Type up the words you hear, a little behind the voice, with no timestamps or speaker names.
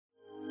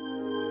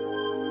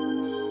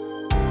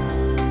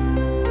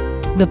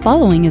The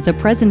following is a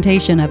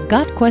presentation of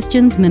Got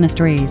Questions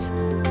Ministries.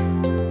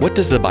 What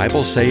does the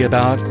Bible say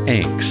about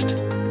angst?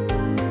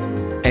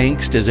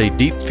 Angst is a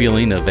deep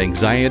feeling of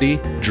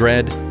anxiety,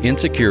 dread,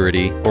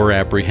 insecurity, or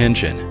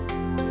apprehension.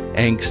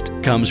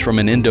 Angst comes from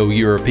an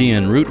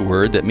Indo-European root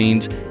word that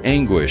means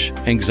anguish,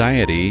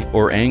 anxiety,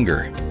 or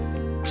anger.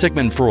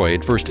 Sigmund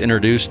Freud first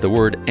introduced the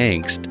word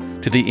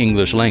angst to the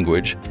English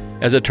language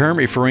as a term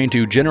referring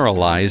to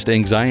generalized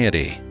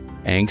anxiety.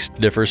 Angst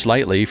differs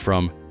slightly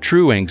from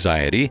true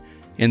anxiety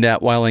in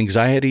that while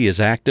anxiety is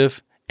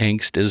active,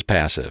 angst is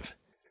passive.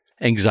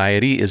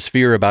 Anxiety is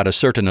fear about a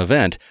certain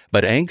event,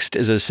 but angst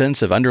is a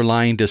sense of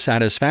underlying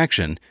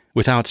dissatisfaction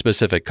without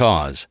specific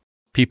cause.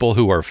 People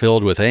who are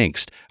filled with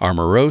angst are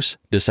morose,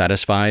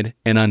 dissatisfied,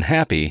 and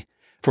unhappy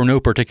for no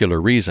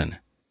particular reason.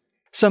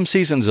 Some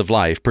seasons of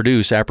life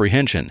produce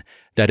apprehension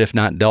that, if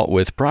not dealt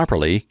with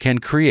properly, can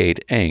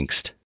create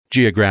angst.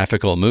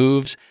 Geographical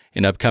moves,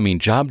 an upcoming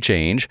job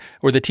change,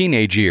 or the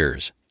teenage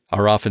years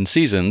are often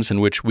seasons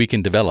in which we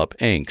can develop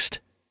angst.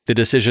 The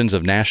decisions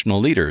of national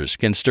leaders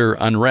can stir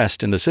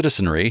unrest in the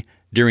citizenry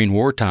during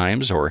war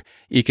times or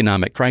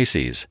economic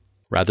crises.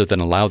 Rather than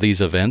allow these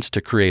events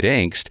to create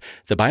angst,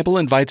 the Bible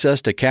invites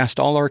us to cast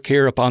all our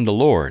care upon the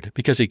Lord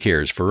because He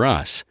cares for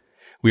us.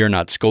 We are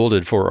not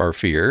scolded for our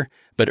fear,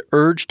 but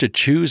urged to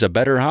choose a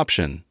better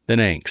option than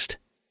angst.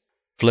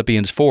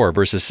 Philippians 4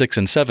 verses 6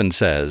 and 7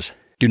 says,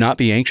 "Do not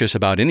be anxious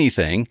about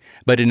anything,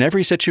 but in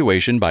every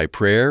situation by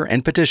prayer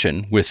and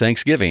petition with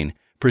thanksgiving,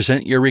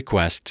 present your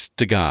requests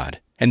to God.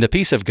 And the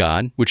peace of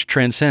God, which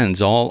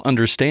transcends all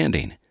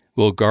understanding,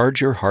 will guard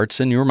your hearts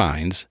and your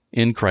minds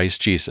in Christ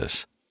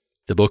Jesus."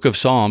 The book of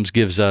Psalms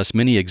gives us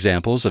many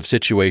examples of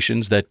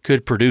situations that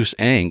could produce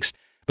angst,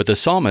 but the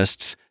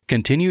psalmists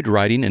continued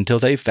writing until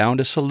they found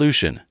a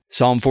solution.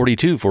 Psalm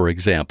 42, for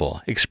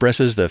example,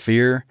 expresses the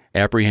fear,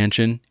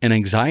 apprehension, and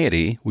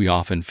anxiety we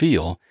often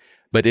feel,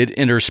 but it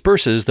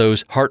intersperses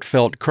those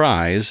heartfelt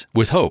cries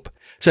with hope,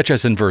 such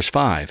as in verse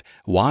 5,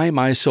 "Why,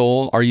 my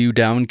soul, are you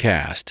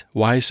downcast?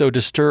 Why so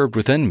disturbed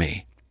within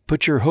me?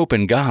 Put your hope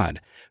in God,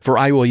 for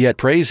I will yet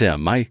praise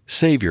Him, my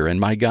Savior and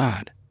my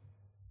God."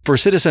 For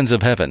citizens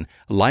of heaven,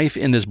 life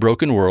in this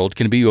broken world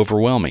can be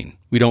overwhelming.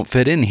 We don't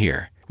fit in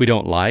here. We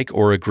don't like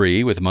or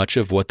agree with much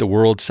of what the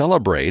world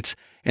celebrates,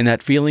 and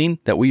that feeling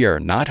that we are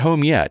not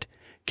home yet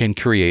can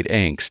create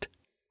angst.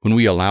 When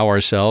we allow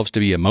ourselves to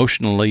be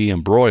emotionally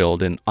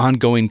embroiled in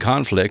ongoing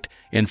conflict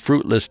and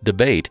fruitless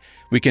debate,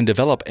 we can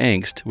develop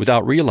angst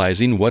without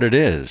realizing what it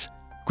is.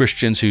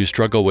 Christians who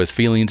struggle with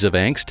feelings of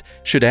angst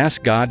should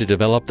ask God to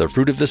develop the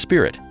fruit of the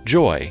Spirit,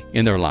 joy,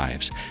 in their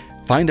lives,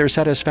 find their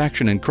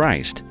satisfaction in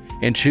Christ,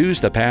 and choose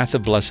the path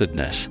of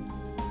blessedness.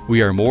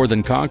 We are more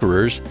than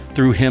conquerors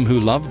through Him who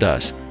loved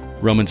us.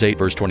 Romans 8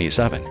 verse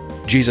 27.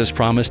 Jesus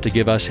promised to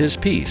give us His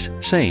peace,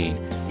 saying,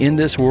 "In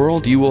this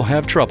world you will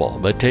have trouble,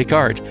 but take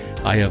heart,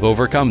 I have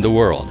overcome the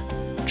world."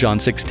 John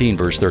 16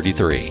 verse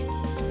 33.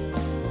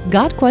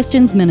 Got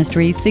Questions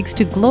Ministry seeks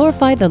to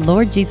glorify the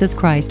Lord Jesus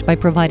Christ by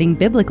providing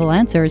biblical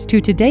answers to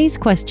today's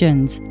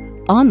questions.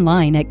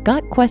 Online at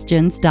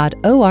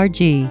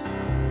gotquestions.org.